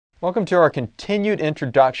Welcome to our continued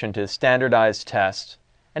introduction to standardized tests.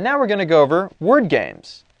 And now we're going to go over word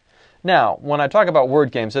games. Now, when I talk about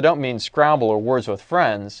word games, I don't mean Scrabble or Words with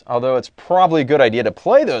Friends, although it's probably a good idea to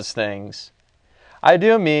play those things. I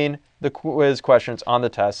do mean the quiz questions on the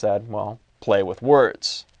test that, well, play with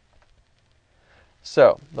words.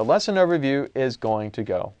 So, the lesson overview is going to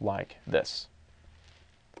go like this.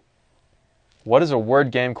 What does a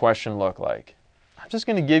word game question look like? I'm just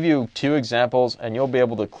going to give you two examples and you'll be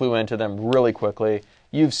able to clue into them really quickly.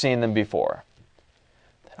 You've seen them before.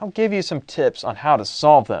 Then I'll give you some tips on how to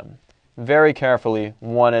solve them, very carefully,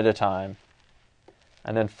 one at a time.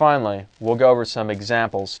 And then finally, we'll go over some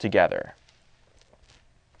examples together.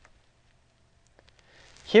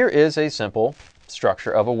 Here is a simple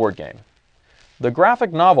structure of a word game. The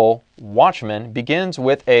graphic novel Watchmen begins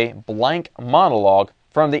with a blank monologue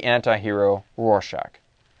from the anti-hero Rorschach.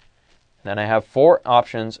 Then I have four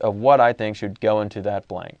options of what I think should go into that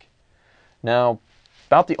blank. Now,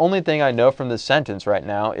 about the only thing I know from this sentence right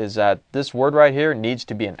now is that this word right here needs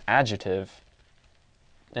to be an adjective,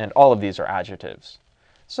 and all of these are adjectives.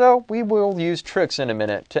 So we will use tricks in a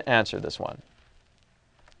minute to answer this one.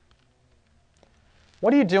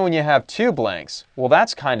 What do you do when you have two blanks? Well,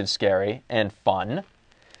 that's kind of scary and fun.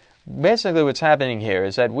 Basically what's happening here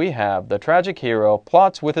is that we have the tragic hero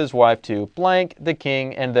plots with his wife to blank the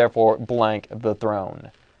king and therefore blank the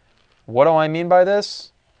throne. What do I mean by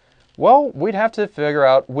this? Well, we'd have to figure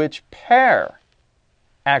out which pair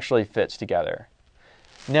actually fits together.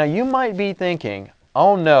 Now you might be thinking,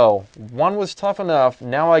 oh no, one was tough enough,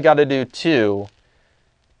 now I got to do two.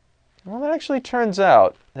 Well, it actually turns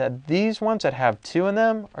out that these ones that have two in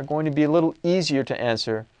them are going to be a little easier to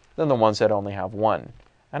answer than the ones that only have one.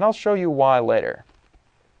 And I'll show you why later.